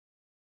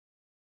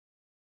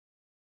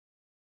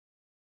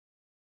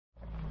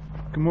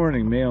Good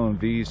morning, Mail and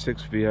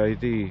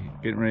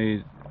VE6VID. Getting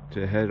ready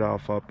to head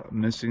off up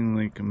Missing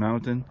Link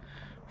Mountain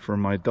for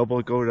my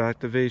double goat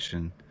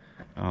activation.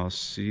 I'll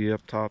see you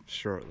up top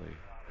shortly.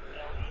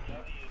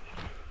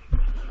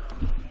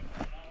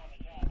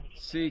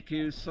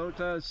 CQ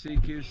SOTA,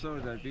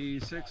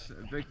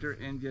 VE6 Victor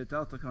India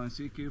Delta Con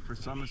CQ for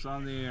summits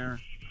on the air.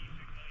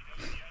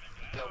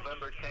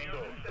 November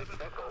Tango 6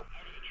 Echo.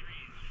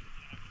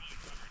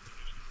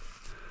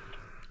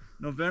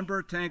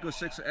 November Tango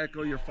 6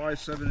 Echo, you're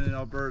 5-7 in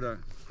Alberta.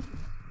 Good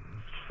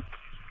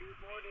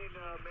morning,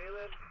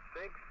 Malin.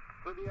 Thanks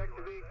for the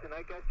activation.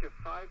 I got you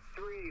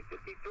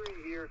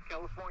 53 here,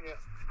 California.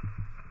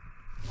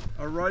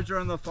 Roger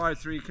on the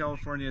 5-3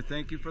 California.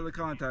 Thank you for the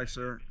contact,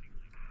 sir.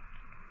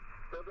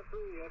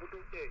 7-3, have a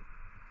great day.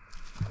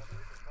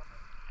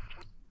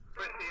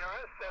 For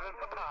Sierra, 7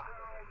 Papa.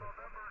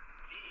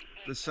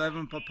 The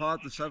 7 Papa,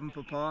 the 7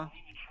 Papa.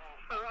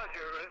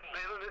 Roger,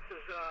 Malin, this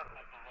is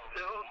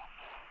Bill.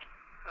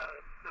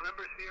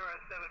 November Sierra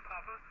 7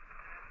 Papa,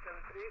 7-3.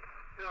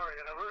 Sorry,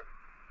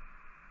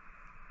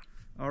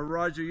 over.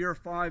 Roger, you're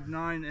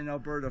 5-9 in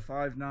Alberta, 5-9.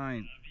 You're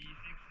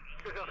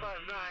 5-9,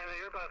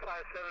 you're about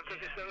 5-7,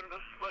 57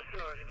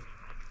 Western Oregon.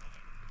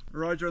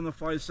 Roger on the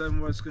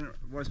 5-7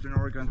 Western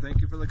Oregon.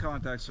 Thank you for the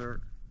contact,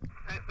 sir.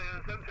 Thanks,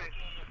 man. 7-3.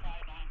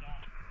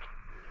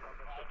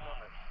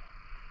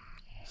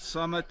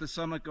 Summit, the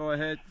summit, go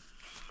ahead. Yeah,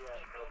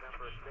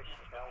 November 6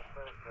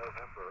 Alpha,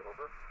 November,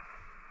 over.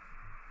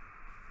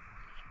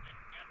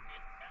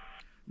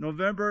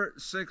 November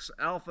 6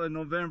 Alpha,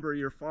 November,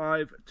 you're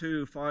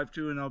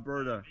 5-2 in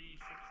Alberta. QSL,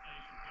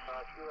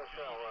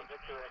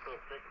 Victor Echo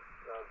 6,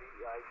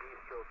 VEID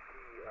stroke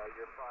T,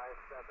 you're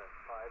 5-7,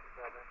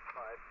 5-7.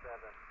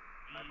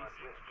 I'm on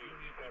Whiskey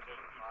 7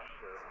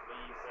 Oscar,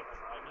 Whiskey 7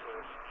 Oscar,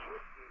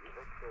 Whiskey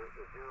Victor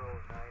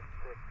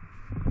 096,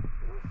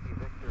 Whiskey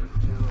Victor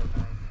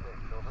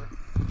 096, over.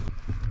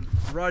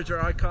 Roger,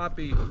 I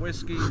copy.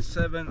 Whiskey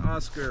 7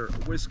 Oscar,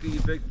 Whiskey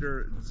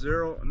Victor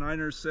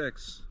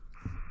 096.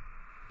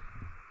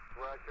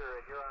 Roger,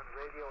 and you're on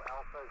radio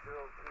Alpha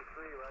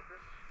 023,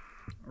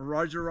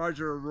 Roger?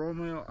 Roger,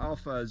 Romeo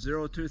Alpha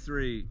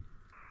 023.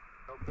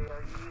 Okay,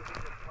 are you using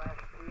the slash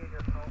P in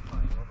your call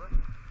sign, over?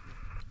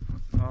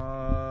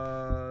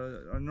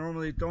 I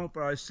normally don't,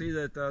 but I see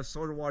that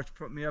SOTA Watch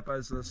put me up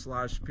as the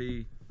slash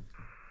P.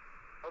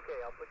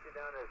 Okay, I'll put you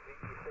down as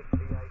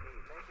VE6VID.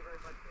 Thank you very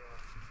much,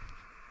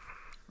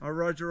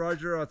 Neil.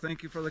 Roger,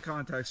 thank you for the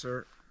contact,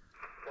 sir.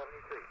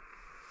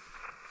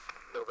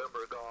 73.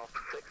 November Golf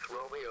 6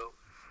 Romeo.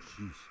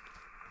 Jeez.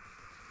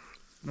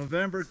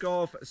 November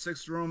Golf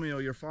 6 Romeo,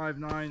 you're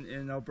 5-9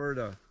 in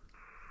Alberta.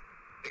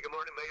 Hey, good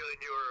morning, Mayor.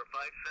 You were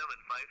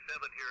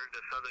 5-7 here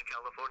in Southern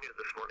California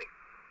this morning.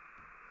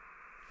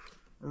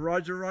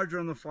 Roger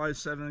on the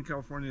 5-7 in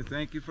California.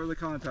 Thank you for the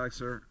contact,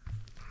 sir.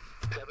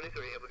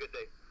 73, have a good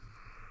day.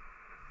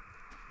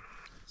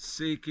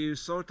 CQ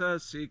SOTA,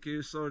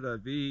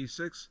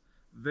 VE6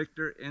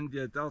 Victor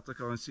India Delta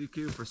Con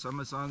CQ for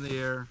summits on the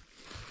air.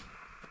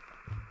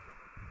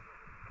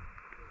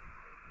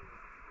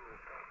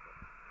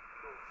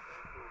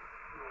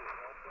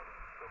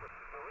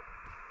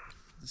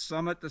 The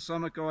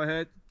summit, go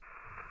ahead.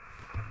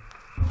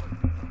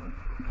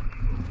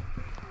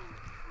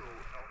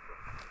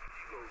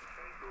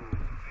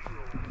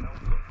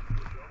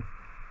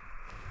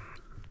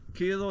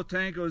 Kilo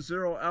Tango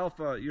 0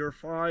 Alpha, you're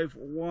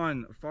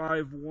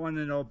 5-1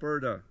 in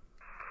Alberta.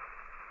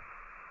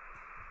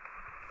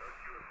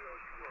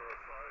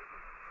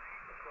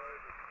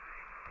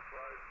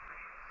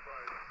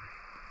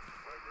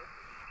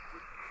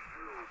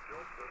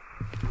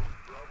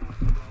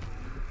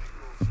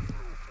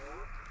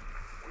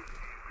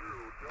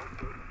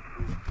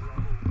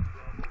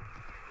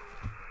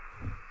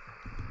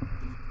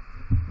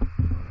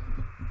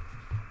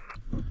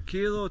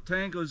 Kilo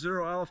Tango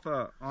 0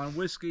 Alpha on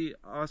Whiskey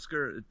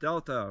Oscar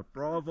Delta,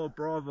 Bravo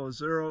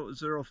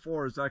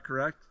 004, is that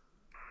correct?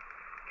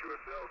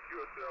 QSL,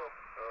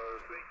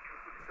 thank you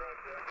for the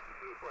contact.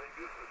 Certifying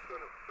business,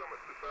 summit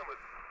to summit.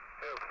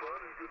 Have fun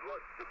and good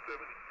luck. The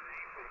 73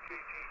 from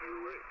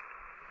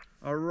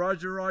KT08.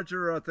 Roger,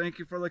 thank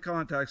you for the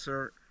contact,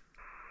 sir.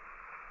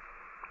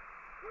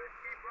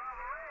 Whiskey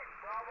Bravo 8,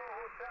 Bravo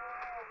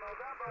Hotel,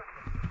 November.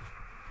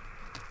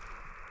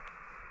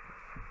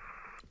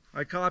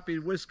 I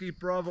copied. Whiskey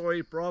Bravo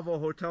 8 Bravo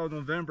Hotel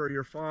November,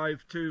 you're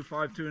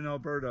 5-2 in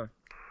Alberta. One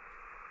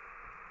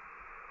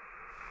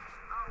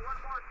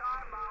more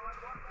time, Marlon.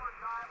 One more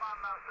time on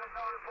the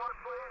signal report,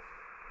 please.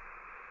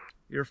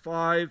 You're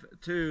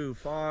 5-2.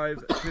 QSL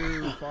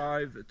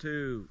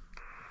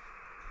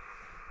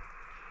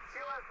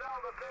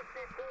to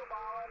 52,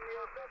 Marlon.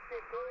 You're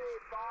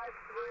 53,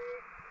 5-3,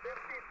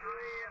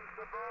 53 in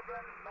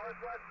suburban,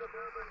 northwest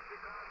suburban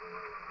Chicago,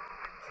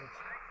 Illinois.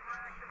 Thanks for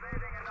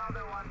activating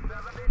another one.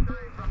 73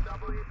 from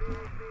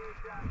WBAC.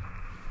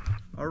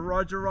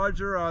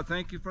 Roger,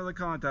 thank you for the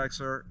contact,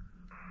 sir.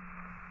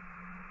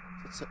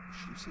 She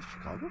said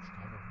Chicago?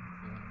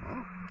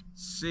 Oh.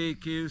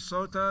 CQ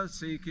SOTA,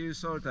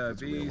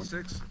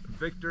 VE6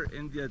 Victor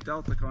India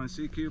Delta Con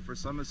CQ for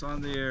summits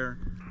on the air.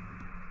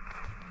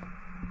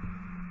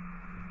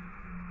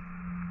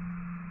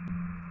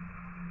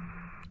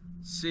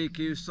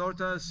 CQ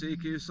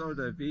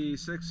SOTA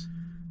VE6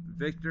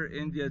 Victor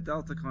India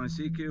Delta calling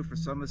CQ for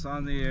summits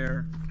on the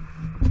air.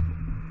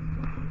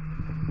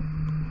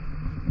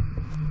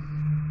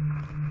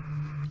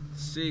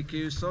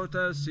 CQ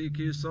SOTA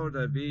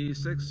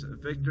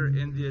VE6 Victor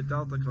India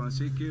Delta calling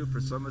CQ for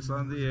summits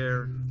on the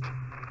air.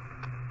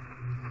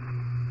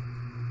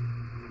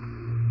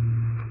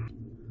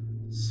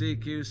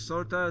 CQ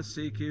SOTA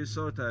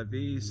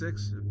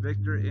VE6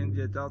 Victor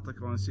India Delta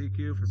calling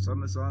CQ for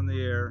summits on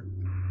the air.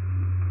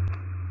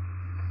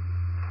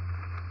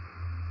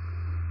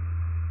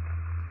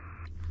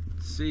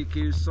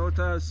 CQ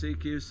SOTA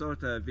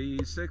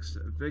VE6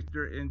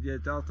 Victor India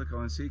Delta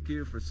calling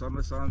CQ for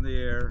summits on the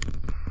air.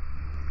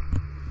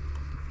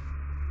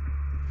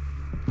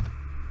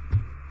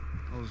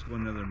 I'll just go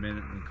another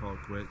minute and call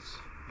it quits.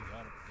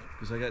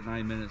 Because I got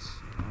 9 minutes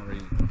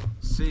already.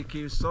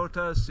 CQ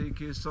SOTA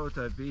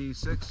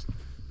VE6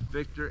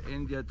 Victor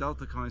India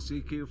Delta calling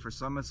CQ for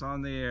summits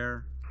on the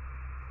air.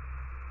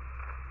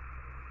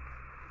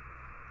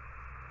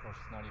 Of course,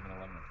 it's not even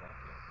 11 o'clock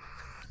yet.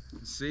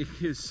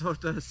 CQ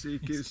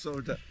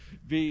SOTA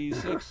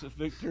VE6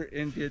 Victor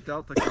India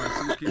Delta calling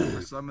CQ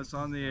for summits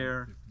on the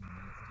air.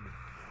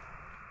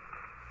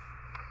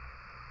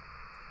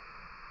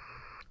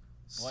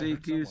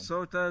 CQ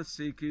SOTA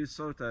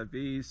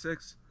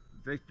VE6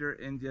 Victor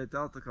India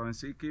Delta calling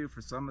CQ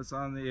for summits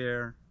on the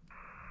air.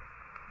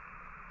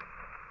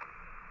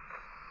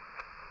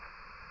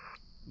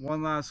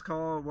 One last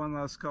call,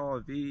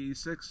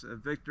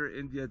 VE6 Victor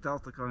India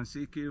Delta calling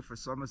CQ for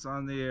summits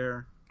on the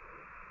air.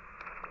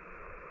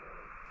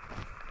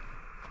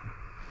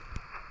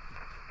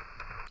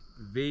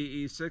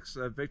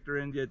 VE6 Victor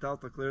India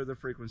Delta, clear the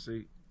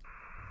frequency.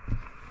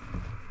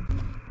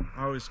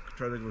 I always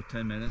try to go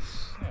 10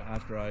 minutes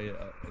after I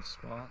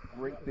spot.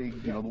 Great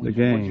big, you know, The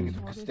gang,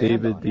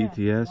 David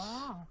DTS,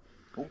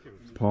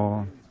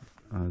 Paul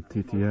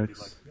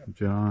TTX,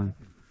 John,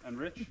 and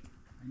Rich,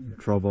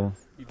 Trouble,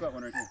 you've got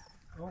one right here.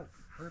 Oh,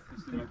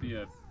 perfect. There might be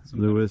some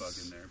Lewis,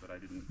 bug in there, but I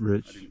didn't.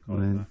 Rich,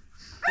 Lynn,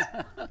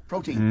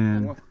 protein.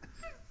 and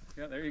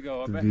Yeah, there you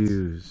go. the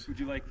views. Would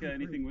you like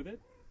anything with it?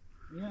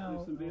 Yeah.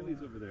 There's some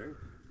Baileys over there.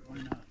 Why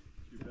not?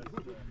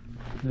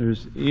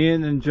 There's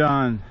Ian and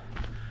John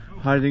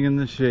hiding in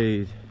the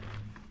shade.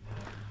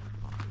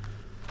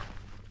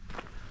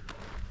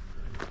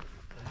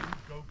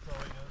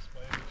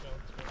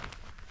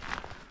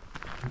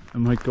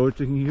 Am I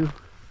goating you?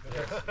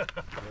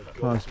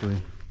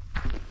 Possibly.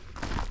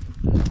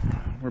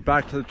 We're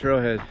back to the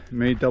trailhead.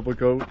 Made double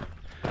goat.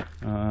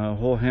 A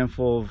whole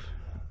handful of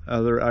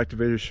other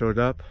activators showed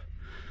up.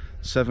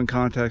 7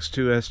 contacts,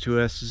 2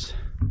 S2Ss,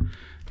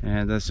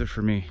 and that's it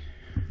for me.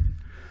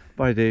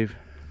 Bye, Dave.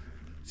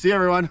 See you,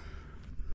 everyone.